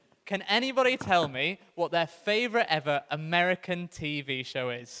Can anybody tell me what their favorite ever American TV show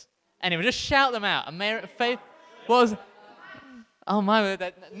is? Anyway, just shout them out. What was? Oh my,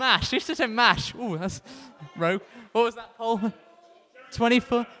 MASH. You used to say MASH. Ooh, that's rogue. What was that, Paul?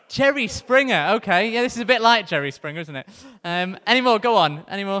 24. Jerry Springer. Okay, yeah, this is a bit like Jerry Springer, isn't it? Any more? Go on.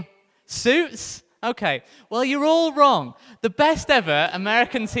 Any more? Suits? Okay. Well, you're all wrong. The best ever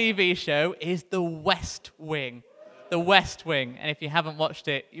American TV show is The West Wing. The West Wing. And if you haven't watched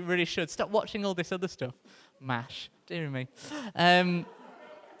it, you really should. Stop watching all this other stuff. MASH. Dear me.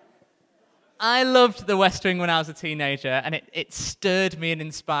 I loved The West Wing when I was a teenager, and it stirred me and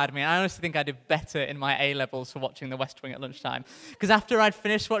inspired me. And I honestly think I did better in my A-levels for watching The West Wing at lunchtime. Because after I'd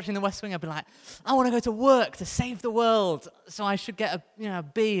finished watching The West Wing, I'd be like, I want to go to work to save the world, so I should get a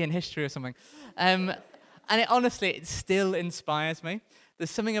B in history or something. And it still inspires me.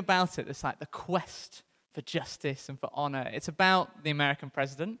 There's something about it that's like the quest for justice and for honor. It's about the American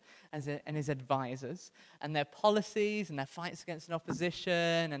president and his advisors and their policies and their fights against an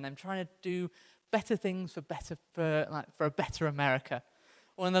opposition and them trying to do better things for a better America.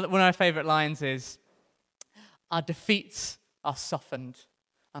 One of my favorite lines is, our defeats are softened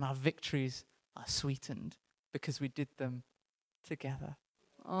and our victories are sweetened because we did them together.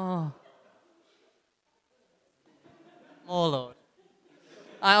 Oh, Lord.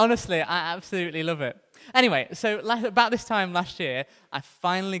 I absolutely love it. Anyway, so about this time last year, I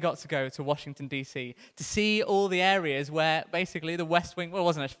finally got to go to Washington, D.C. to see all the areas where basically the West Wing, well, it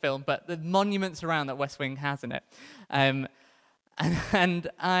wasn't a film, but the monuments around that West Wing has in it. And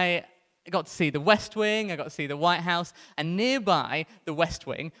I got to see the West Wing, I got to see the White House, and nearby the West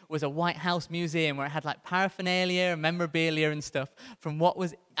Wing was a White House museum where it had like paraphernalia and memorabilia and stuff from what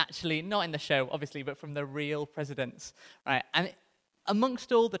was actually, not in the show, obviously, but from the real presidents, right? And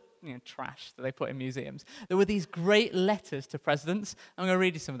amongst all the trash that they put in museums, there were these great letters to presidents. I'm going to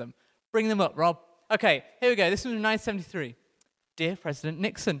read you some of them. Bring them up, Rob. Okay, here we go. This was from 1973. Dear President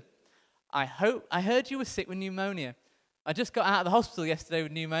Nixon, I heard you were sick with pneumonia. I just got out of the hospital yesterday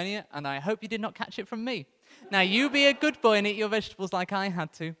with pneumonia, and I hope you did not catch it from me. Now, you be a good boy and eat your vegetables like I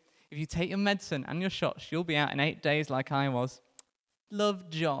had to. If you take your medicine and your shots, you'll be out in 8 days like I was. Love,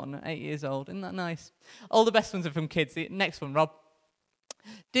 John, 8 years old. Isn't that nice? All the best ones are from kids. The next one, Rob.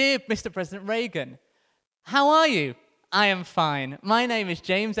 Dear Mr. President Reagan, how are you? I am fine. My name is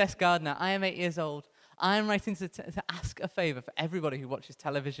James S. Gardner. I am 8 years old. I am writing to ask a favor for everybody who watches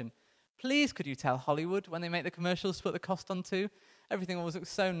television. Please, could you tell Hollywood when they make the commercials to put the cost on too? Everything always looks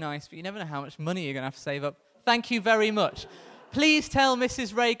so nice, but you never know how much money you're going to have to save up. Thank you very much. Please tell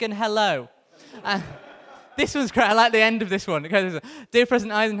Mrs. Reagan hello. This one's great. I like the end of this one. Dear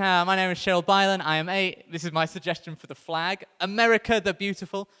President Eisenhower, my name is Cheryl Bylan. I am 8. This is my suggestion for the flag. America the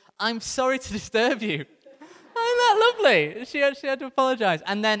beautiful. I'm sorry to disturb you. Isn't that lovely? She had to apologize.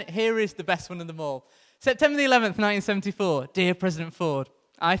 And then here is the best one of them all. September the 11th, 1974. Dear President Ford,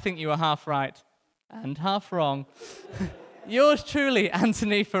 I think you are half right and half wrong. Yours truly,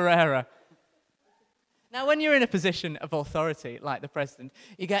 Anthony Ferreira. Now, when you're in a position of authority, like the president,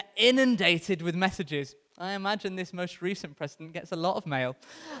 you get inundated with messages. I imagine this most recent president gets a lot of mail.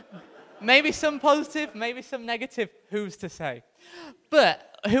 Maybe some positive, maybe some negative, who's to say?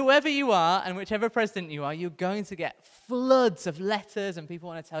 But whoever you are and whichever president you are, you're going to get floods of letters and people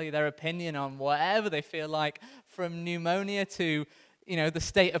want to tell you their opinion on whatever they feel like, from pneumonia to, the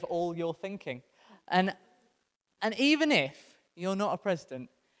state of all your thinking. And even if you're not a president,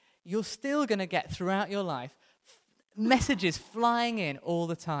 you're still going to get throughout your life messages flying in all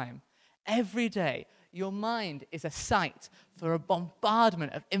the time. Every day, your mind is a site for a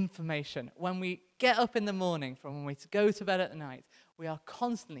bombardment of information. When we get up in the morning, from when we go to bed at night, we are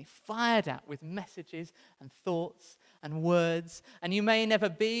constantly fired at with messages and thoughts and words. And you may never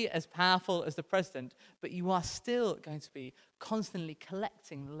be as powerful as the president, but you are still going to be constantly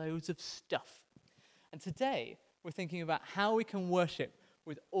collecting loads of stuff. And today, we're thinking about how we can worship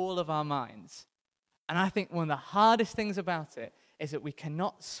with all of our minds. And I think one of the hardest things about it is that we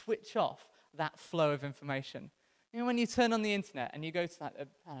cannot switch off that flow of information. When you turn on the internet and you go to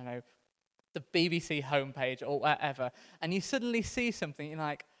the BBC homepage or whatever, and you suddenly see something, you're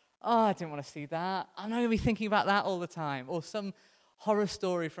like, oh, I didn't want to see that. I'm not going to be thinking about that all the time. Or some horror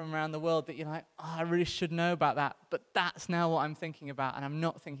story from around the world that you're like, oh, I really should know about that. But that's now what I'm thinking about, and I'm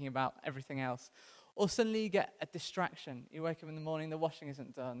not thinking about everything else. Or suddenly you get a distraction. You wake up in the morning, the washing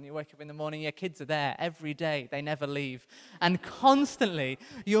isn't done. You wake up in the morning, your kids are there every day. They never leave. And constantly,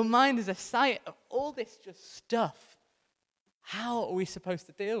 your mind is a site of all this just stuff. How are we supposed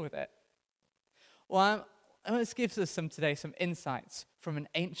to deal with it? Well, I want to give us some insights from an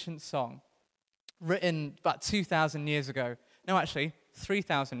ancient song written about 2,000 years ago. No, actually,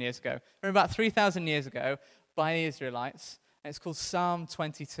 3,000 years ago. Written about 3,000 years ago by the Israelites, and it's called Psalm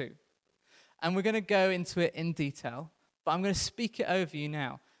 22. And we're going to go into it in detail, but I'm going to speak it over you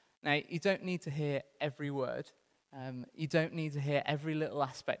now. Now, you don't need to hear every word. You don't need to hear every little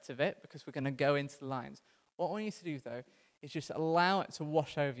aspect of it, because we're going to go into the lines. What I want you to do, though, is just allow it to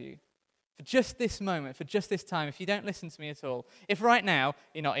wash over you. For just this moment, for just this time, if you don't listen to me at all, if right now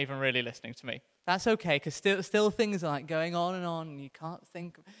you're not even really listening to me, that's okay, because still things are like going on, and you can't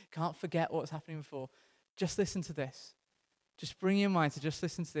forget what's happening before. Just listen to this. Just bring your mind to just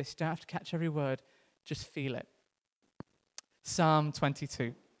listen to this. You don't have to catch every word. Just feel it. Psalm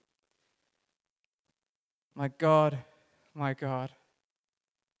 22. My God,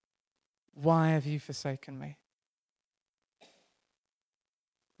 why have you forsaken me?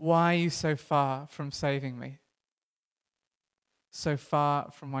 Why are you so far from saving me? So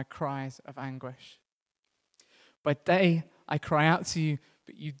far from my cries of anguish. By day I cry out to you,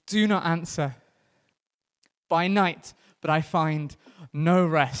 but you do not answer. By night, but I find no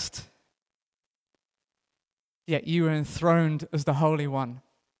rest. Yet you are enthroned as the Holy One,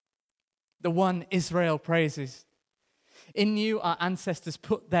 the one Israel praises. In you our ancestors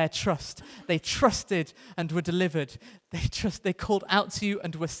put their trust. They trusted and were delivered. They called out to you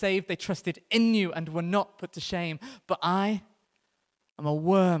and were saved. They trusted in you and were not put to shame. But I am a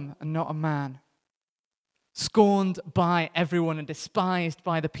worm and not a man, scorned by everyone and despised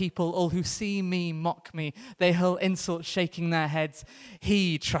by the people. All who see me mock me. They hurl insults, shaking their heads.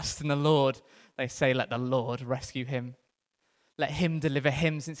 He trusts in the Lord. They say, let the Lord rescue him. Let him deliver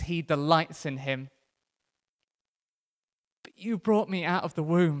him, since he delights in him. But you brought me out of the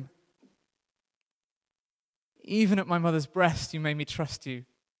womb. Even at my mother's breast, you made me trust you.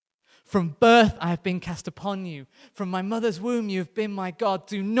 From birth I have been cast upon you. From my mother's womb you have been my God.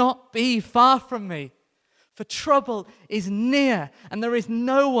 Do not be far from me, for trouble is near, and there is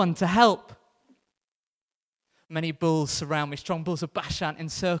no one to help. Many bulls surround me. Strong bulls of Bashan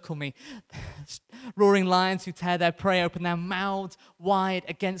encircle me. Roaring lions who tear their prey open their mouths wide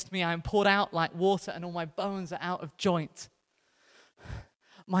against me. I am poured out like water, and all my bones are out of joint.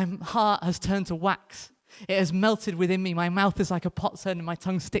 My heart has turned to wax. It has melted within me. My mouth is like a potsherd, and my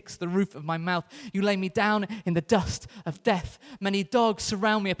tongue sticks to the roof of my mouth. You lay me down in the dust of death. Many dogs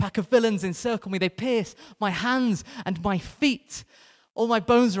surround me. A pack of villains encircle me. They pierce my hands and my feet. All my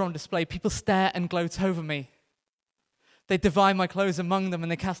bones are on display. People stare and gloat over me. They divide my clothes among them, and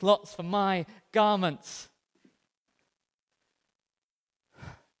they cast lots for my garments.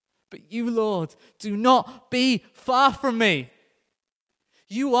 But you, Lord, do not be far from me.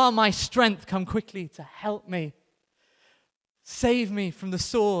 You are my strength. Come quickly to help me. Save me from the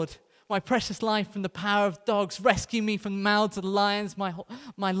sword, my precious life from the power of dogs. Rescue me from the mouths of the lions,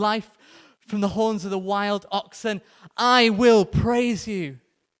 my life from the horns of the wild oxen. I will praise you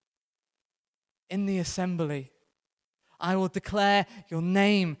in the assembly. I will declare your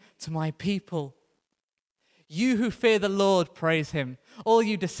name to my people. You who fear the Lord, praise him. All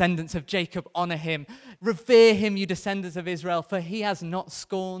you descendants of Jacob, honor him. Revere him, you descendants of Israel, for he has not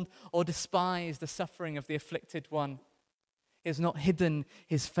scorned or despised the suffering of the afflicted one. He has not hidden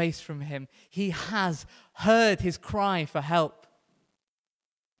his face from him. He has heard his cry for help.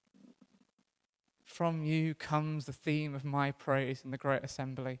 From you comes the theme of my praise in the great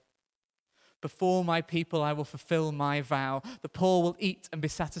assembly. Before my people I will fulfill my vow. The poor will eat and be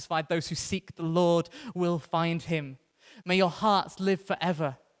satisfied. Those who seek the Lord will find him. May your hearts live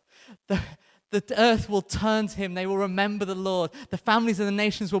forever. The earth will turn to him. They will remember the Lord. The families of the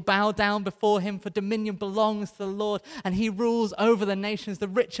nations will bow down before him, for dominion belongs to the Lord, and he rules over the nations. The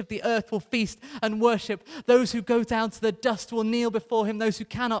rich of the earth will feast and worship. Those who go down to the dust will kneel before him. Those who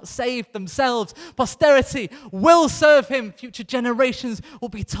cannot save themselves, posterity will serve him. Future generations will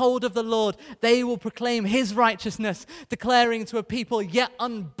be told of the Lord. They will proclaim his righteousness, declaring to a people yet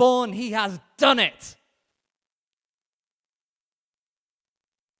unborn, he has done it.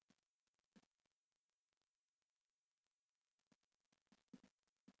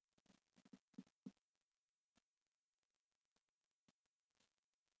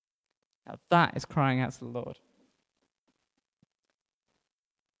 Now that is crying out to the Lord.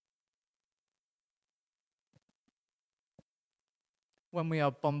 When we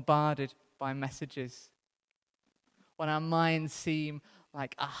are bombarded by messages, when our minds seem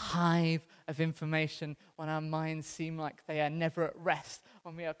like a hive of information, when our minds seem like they are never at rest,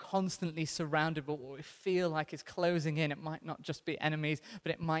 when we are constantly surrounded by what we feel like is closing in, it might not just be enemies,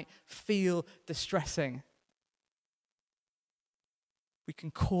 but it might feel distressing. We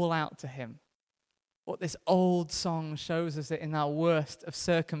can call out to him. What this old song shows us that in our worst of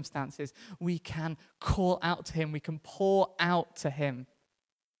circumstances, we can call out to him, we can pour out to him.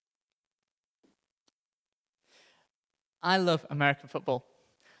 I love American football,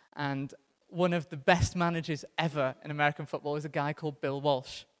 and one of the best managers ever in American football is a guy called Bill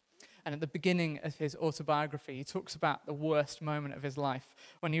Walsh. And at the beginning of his autobiography, he talks about the worst moment of his life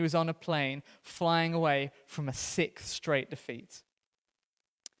when he was on a plane flying away from a 6th straight defeat.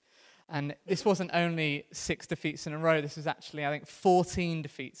 And this wasn't only 6 defeats in a row, this was actually, I think, 14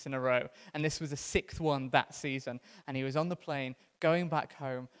 defeats in a row. And this was the 6th one that season. And he was on the plane going back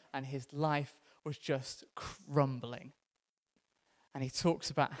home, and his life was just crumbling. And he talks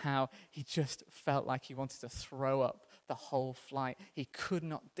about how he just felt like he wanted to throw up the whole flight. He could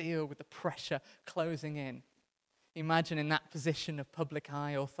not deal with the pressure closing in. Imagine in that position of public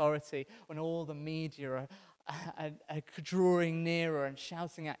eye authority when all the media are drawing nearer and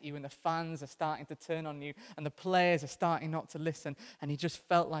shouting at you, and the fans are starting to turn on you, and the players are starting not to listen. And he just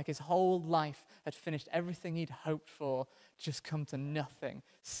felt like his whole life had finished. Everything he'd hoped for just come to nothing.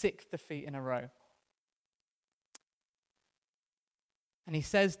 6th defeat in a row. And he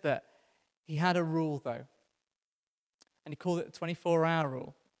says that he had a rule, though. And he called it the 24-hour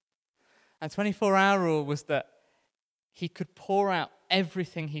rule. And the 24-hour rule was that he could pour out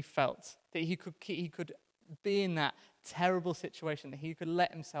everything he felt, that he could be in that terrible situation, that he could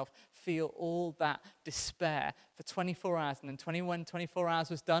let himself feel all that despair for 24 hours. And then when 24 hours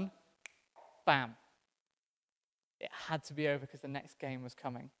was done, bam. It had to be over because the next game was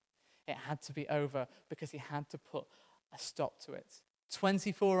coming. It had to be over because he had to put a stop to it.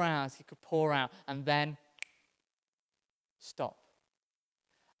 24 hours he could pour out and then stop.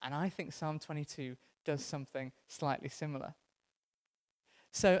 And I think Psalm 22 does something slightly similar.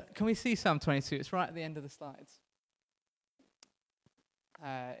 So can we see Psalm 22? It's right at the end of the slides.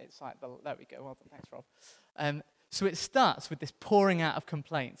 It's like, there we go. Well done. Thanks, Rob. So it starts with this pouring out of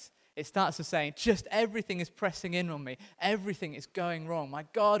complaints. It starts with saying, just everything is pressing in on me. Everything is going wrong. My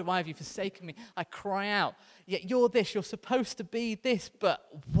God, why have you forsaken me? I cry out. Yet you're this. You're supposed to be this. But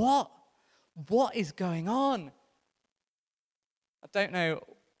what? What is going on? I don't know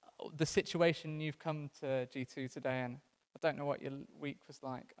the situation you've come to G2 today in. I don't know what your week was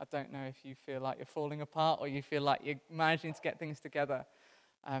like. I don't know if you feel like you're falling apart or you feel like you're managing to get things together.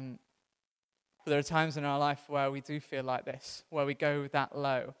 But there are times in our life where we do feel like this, where we go that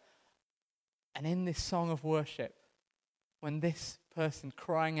low. And in this song of worship, when this person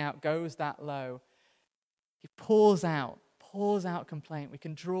crying out goes that low, he pours out complaint. We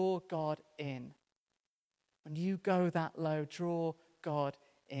can draw God in. When you go that low, draw God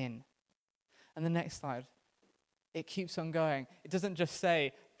in. And the next slide, it keeps on going. It doesn't just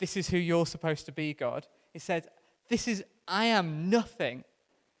say, this is who you're supposed to be, God. It says, I am nothing.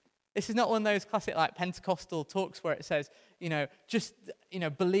 This is not one of those classic like Pentecostal talks where it says, just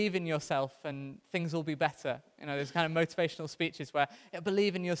believe in yourself and things will be better. There's kind of motivational speeches where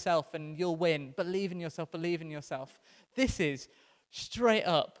believe in yourself and you'll win. Believe in yourself, believe in yourself. This is straight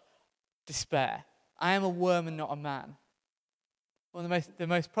up despair. I am a worm and not a man.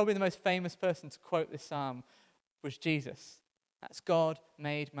 Probably the most famous person to quote this psalm was Jesus. That's God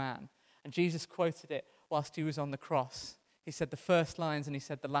made man. And Jesus quoted it whilst he was on the cross. He said the first lines and he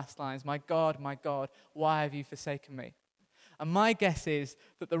said the last lines, my God, why have you forsaken me? And my guess is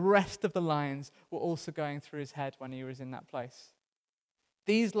that the rest of the lines were also going through his head when he was in that place.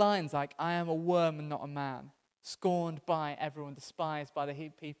 These lines like, I am a worm and not a man, scorned by everyone, despised by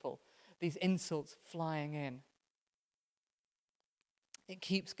the people, these insults flying in. It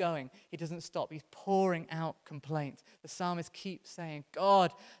keeps going. He doesn't stop. He's pouring out complaint. The psalmist keeps saying,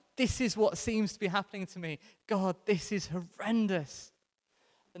 God, this is what seems to be happening to me. God, this is horrendous.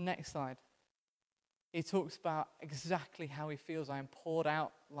 The next slide. He talks about exactly how he feels. I am poured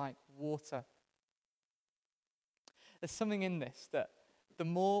out like water. There's something in this that the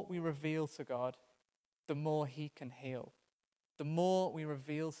more we reveal to God, the more he can heal. The more we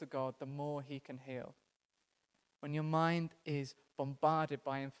reveal to God, the more he can heal. When your mind is bombarded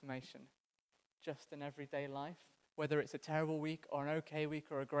by information, just in everyday life, whether it's a terrible week or an okay week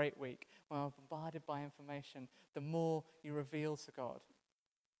or a great week, when we're bombarded by information, the more you reveal to God,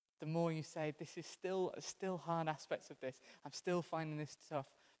 the more you say, this is still hard aspects of this, I'm still finding this tough,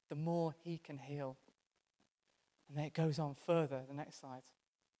 the more he can heal. And then it goes on further, the next slide.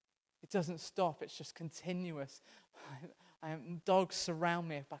 It doesn't stop, it's just continuous. Dogs surround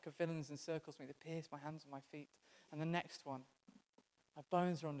me, a pack of villains encircles me, they pierce my hands and my feet. And the next one, my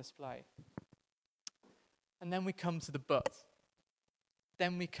bones are on display. And then we come to the but.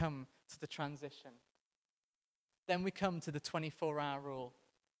 Then we come to the transition. Then we come to the 24-hour rule.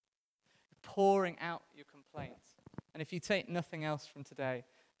 pouring out your complaints. And if you take nothing else from today,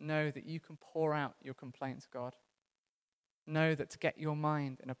 know that you can pour out your complaint to God. Know that to get your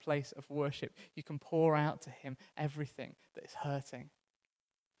mind in a place of worship, you can pour out to him everything that is hurting.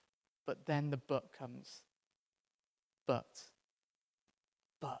 But then the but comes. But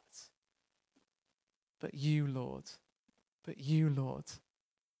you, Lord,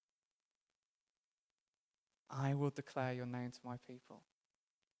 I will declare your name to my people.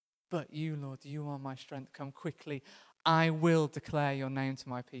 But you, Lord, you are my strength. Come quickly. I will declare your name to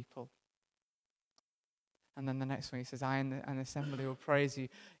my people. And then the next one, he says, I and the assembly will praise you.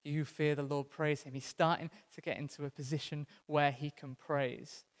 You who fear the Lord, praise him. He's starting to get into a position where he can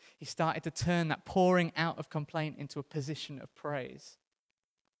praise. He started to turn that pouring out of complaint into a position of praise.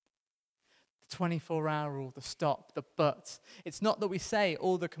 The 24-hour rule, the stop, the but. It's not that we say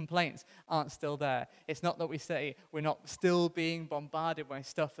all the complaints aren't still there. It's not that we say we're not still being bombarded by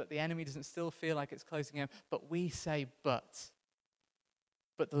stuff, that the enemy doesn't still feel like it's closing in. But we say but.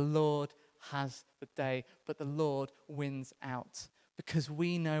 But the Lord has the day, but the Lord wins out, because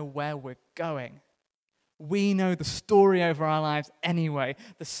we know where we're going. We know the story over our lives anyway.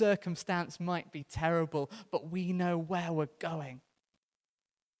 The circumstance might be terrible, but we know where we're going.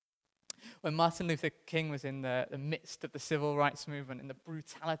 When Martin Luther King was in the midst of the civil rights movement and the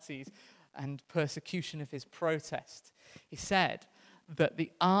brutalities and persecution of his protest, he said that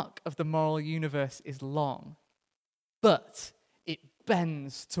the arc of the moral universe is long, but it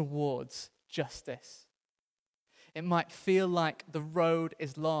bends towards justice. It might feel like the road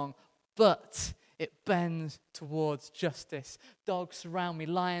is long, but it bends towards justice. Dogs surround me,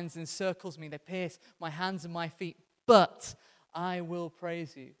 lions encircles me, they pierce my hands and my feet, but I will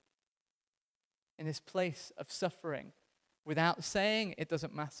praise you. In this place of suffering, without saying it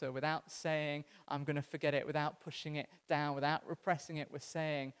doesn't matter, without saying I'm going to forget it, without pushing it down, without repressing it, we're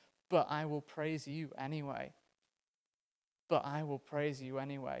saying, but I will praise you anyway. But I will praise you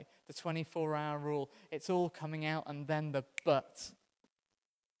anyway. The 24-hour rule, it's all coming out, and then the but.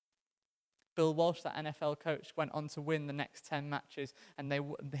 Bill Walsh, that NFL coach, went on to win the next 10 matches, and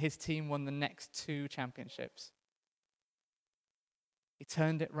his team won the next 2 championships. He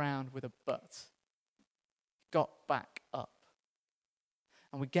turned it round with a but. Got back up.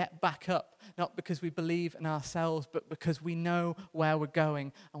 And we get back up, not because we believe in ourselves, but because we know where we're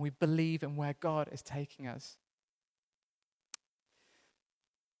going, and we believe in where God is taking us.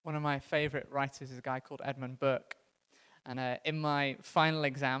 One of my favorite writers is a guy called Edmund Burke. And in my final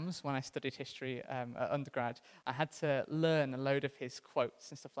exams, when I studied history at undergrad, I had to learn a load of his quotes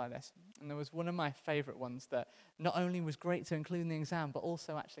and stuff like this. And there was one of my favorite ones that not only was great to include in the exam, but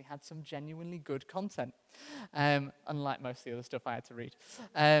also actually had some genuinely good content, unlike most of the other stuff I had to read,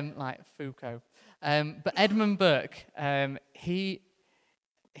 like Foucault. But Edmund Burke, he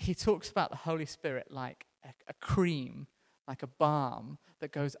talks about the Holy Spirit like a cream, like a balm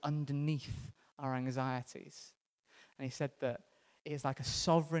that goes underneath our anxieties. And he said that it is like a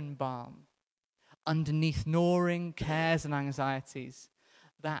sovereign balm underneath gnawing cares and anxieties,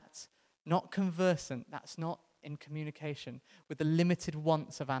 that's not conversant, that's not in communication with the limited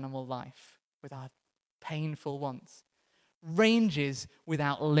wants of animal life, with our painful wants, ranges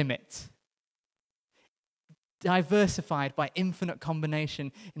without limit, diversified by infinite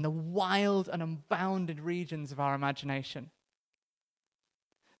combination in the wild and unbounded regions of our imagination.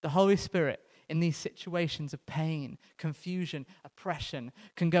 The Holy Spirit, in these situations of pain, confusion, oppression,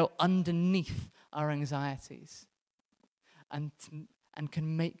 can go underneath our anxieties and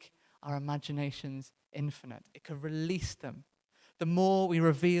can make our imaginations infinite. It can release them. The more we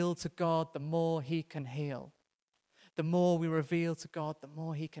reveal to God, the more he can heal. The more we reveal to God, the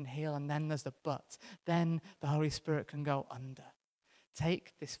more he can heal. And then there's the but. Then the Holy Spirit can go under.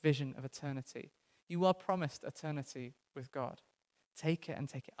 Take this vision of eternity. You are promised eternity with God. Take it and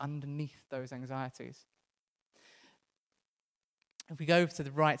take it underneath those anxieties. If we go to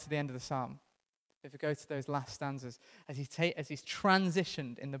the end of the psalm, if we go to those last stanzas, as he's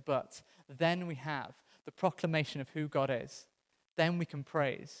transitioned in the but, then we have the proclamation of who God is. Then we can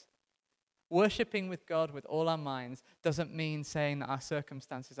praise. Worshipping with God with all our minds doesn't mean saying that our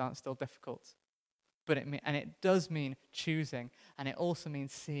circumstances aren't still difficult. But it does mean choosing, and it also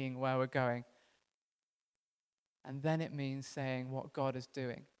means seeing where we're going. And then it means saying what God is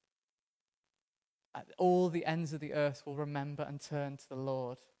doing. All the ends of the earth will remember and turn to the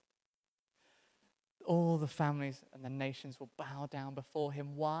Lord. All the families and the nations will bow down before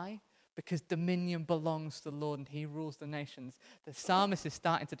him. Why? because dominion belongs to the Lord and he rules the nations. The psalmist is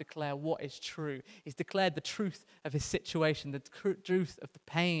starting to declare what is true. He's declared the truth of his situation, the truth of the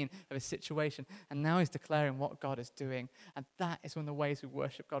pain of his situation, and now he's declaring what God is doing. And that is one of the ways we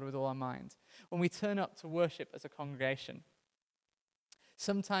worship God with all our minds. When we turn up to worship as a congregation,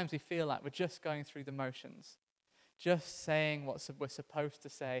 sometimes we feel like we're just going through the motions, just saying what we're supposed to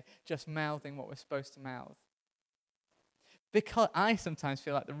say, just mouthing what we're supposed to mouth. Because I sometimes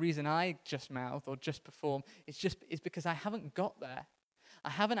feel like the reason I just mouth or just perform is because I haven't got there. I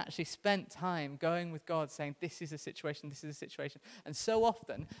haven't actually spent time going with God saying, this is a situation, this is a situation. And so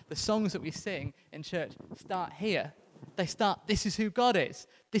often, the songs that we sing in church start here. They start, this is who God is.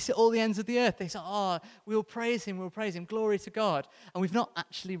 This is all the ends of the earth. They say, we will praise him, glory to God. And we've not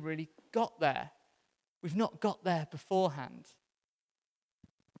actually really got there. We've not got there beforehand.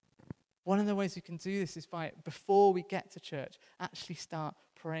 One of the ways we can do this is by, before we get to church, actually start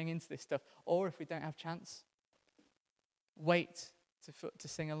praying into this stuff. Or if we don't have chance, wait to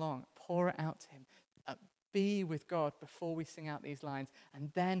sing along. Pour it out to him. Be with God before we sing out these lines. And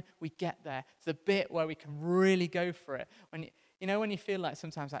then we get there. It's the bit where we can really go for it. When when you feel like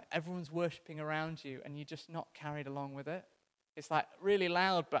sometimes like everyone's worshiping around you and you're just not carried along with it. It's like really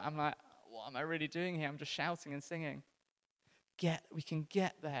loud, but I'm like, what am I really doing here? I'm just shouting and singing. We can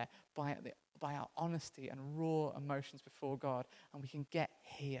get there by our honesty and raw emotions before God, and we can get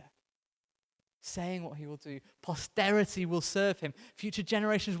here, saying what he will do. Posterity will serve him. Future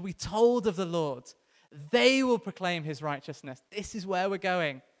generations will be told of the Lord. They will proclaim his righteousness. This is where we're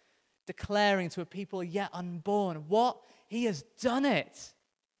going, declaring to a people yet unborn what? He has done it.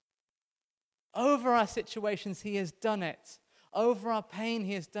 Over our situations, he has done it. Over our pain,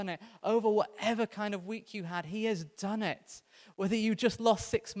 he has done it. Over whatever kind of week you had, he has done it. Whether you just lost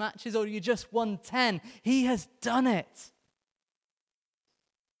 6 matches or you just won 10, he has done it.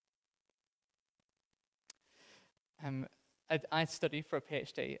 I study for a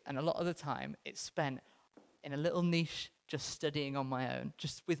PhD, and a lot of the time it's spent in a little niche just studying on my own,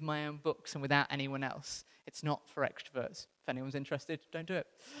 just with my own books and without anyone else. It's not for extroverts. If anyone's interested, don't do it.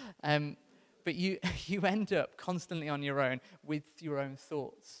 But you end up constantly on your own with your own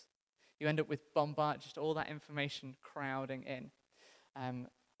thoughts. You end up with just all that information crowding in. And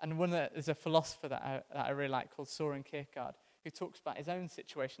there's a philosopher that I really like called Søren Kierkegaard, who talks about his own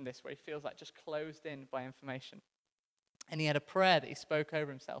situation this way. He feels like just closed in by information. And he had a prayer that he spoke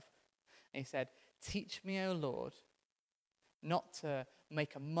over himself. And he said, teach me, O Lord, not to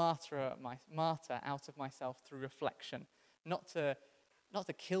make a martyr out of myself through reflection, not to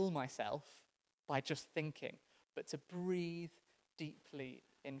kill myself by just thinking, but to breathe deeply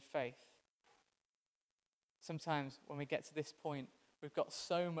in faith. Sometimes when we get to this point, we've got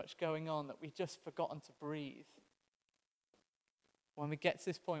so much going on that we've just forgotten to breathe. When we get to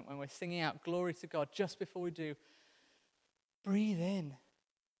this point, when we're singing out glory to God, just before we do, breathe in.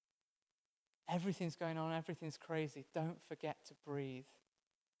 Everything's going on, everything's crazy. Don't forget to breathe.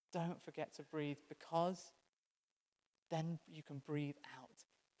 Don't forget to breathe, because then you can breathe out.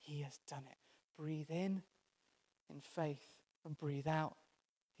 He has done it. Breathe in faith, and breathe out.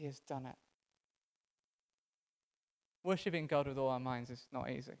 He has done it. Worshipping God with all our minds is not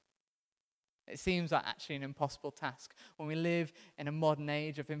easy. It seems like actually an impossible task when we live in a modern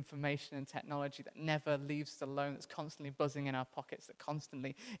age of information and technology that never leaves us alone, that's constantly buzzing in our pockets, that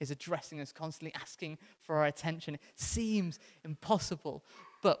constantly is addressing us, constantly asking for our attention. It seems impossible,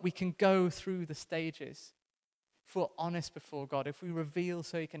 but we can go through the stages. If we're honest before God, if we reveal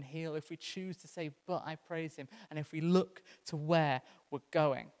so he can heal, if we choose to say, but I praise him, and if we look to where we're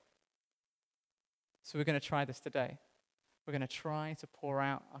going. So we're going to try this today. We're going to try to pour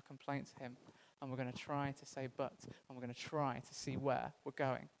out our complaint to him, and we're going to try to say but, and we're going to try to see where we're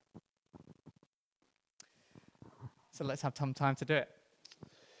going. So let's have some time to do it.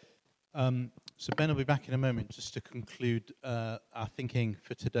 So Ben will be back in a moment just to conclude our thinking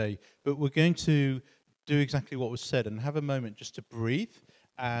for today. But we're going to do exactly what was said and have a moment just to breathe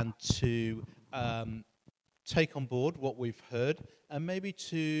and to take on board what we've heard and maybe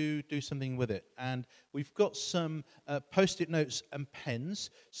to do something with it. And we've got some post-it notes and pens.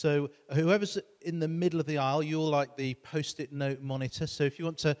 So whoever's in the middle of the aisle, you're like the post-it note monitor. So if you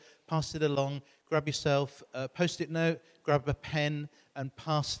want to pass it along, grab yourself a post-it note, grab a pen, and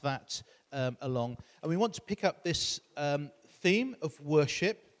pass that along. And we want to pick up this theme of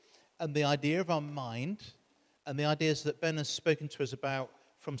worship and the idea of our mind and the ideas that Ben has spoken to us about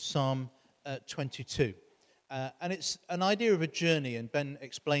from Psalm 22. And it's an idea of a journey, and Ben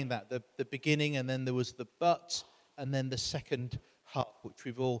explained that, the beginning, and then there was the but, and then the second harp, which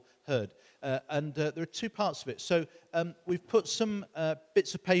we've all heard. And there are two parts of it. So we've put some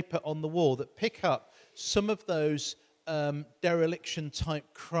bits of paper on the wall that pick up some of those dereliction-type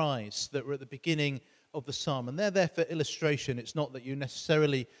cries that were at the beginning of the psalm. And they're there for illustration. It's not that you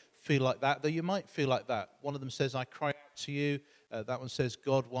necessarily feel like that, though you might feel like that. One of them says, I cry out to you. That one says,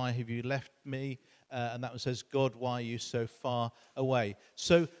 God, why have you left me? And that one says, God, why are you so far away?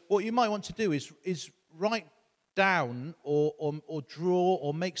 So what you might want to do is write down or draw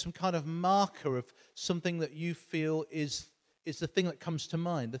or make some kind of marker of something that you feel is the thing that comes to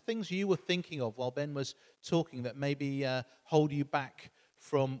mind. The things you were thinking of while Ben was talking that maybe hold you back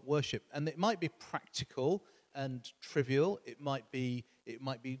from worship. And it might be practical and trivial. It might be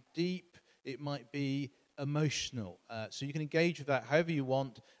deep. It might be emotional. So you can engage with that however you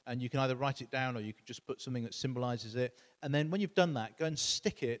want, and you can either write it down or you can just put something that symbolizes it. And then when you've done that, go and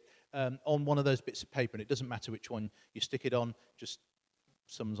stick it on one of those bits of paper. And it doesn't matter which one you stick it on, just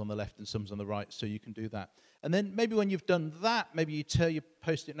some's on the left and some's on the right, so you can do that. And then maybe when you've done that, maybe you tear your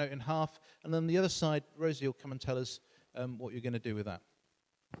Post-it note in half, and on the other side, Rosie will come and tell us what you're going to do with that.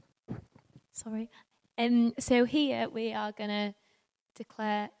 Sorry. So here we are going to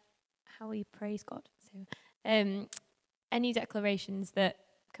declare how we praise God. So any declarations that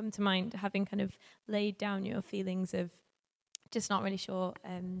come to mind, having kind of laid down your feelings of just not really sure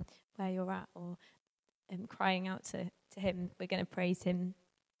where you're at, or crying out to him, we're going to praise him.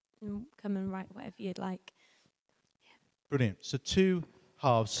 Come and write whatever you'd like. Yeah. Brilliant. So 2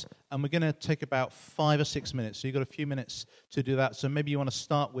 halves, and we're going to take about 5 or 6 minutes. So you've got a few minutes to do that. So maybe you want to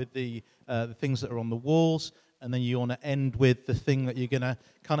start with the things that are on the walls, and then you want to end with the thing that you're going to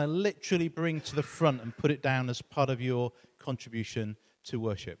kind of literally bring to the front and put it down as part of your contribution to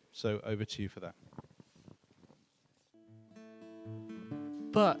worship. So over to you for that.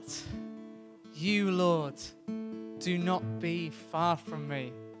 But you, Lord, do not be far from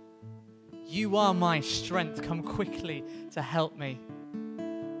me. You are my strength. Come quickly to help me.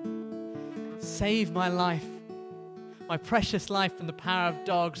 Save my life, my precious life from the power of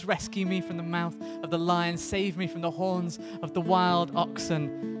dogs. Rescue me from the mouth of the lion. Save me from the horns of the wild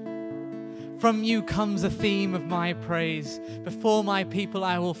oxen. From you comes the theme of my praise. Before my people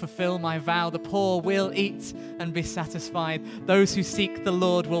I will fulfill my vow. The poor will eat and be satisfied. Those who seek the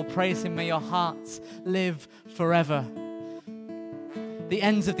Lord will praise him. May your hearts live forever. The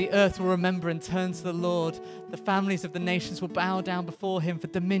ends of the earth will remember and turn to the Lord. The families of the nations will bow down before him, for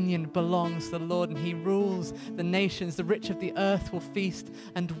dominion belongs to the Lord, and he rules the nations. The rich of the earth will feast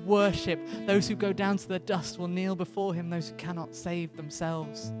and worship. Those who go down to the dust will kneel before him, those who cannot save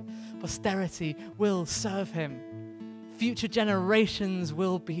themselves. Posterity will serve him. Future generations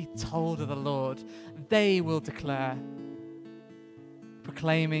will be told of the Lord. They will declare,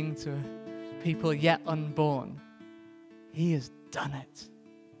 proclaiming to people yet unborn, he has done it.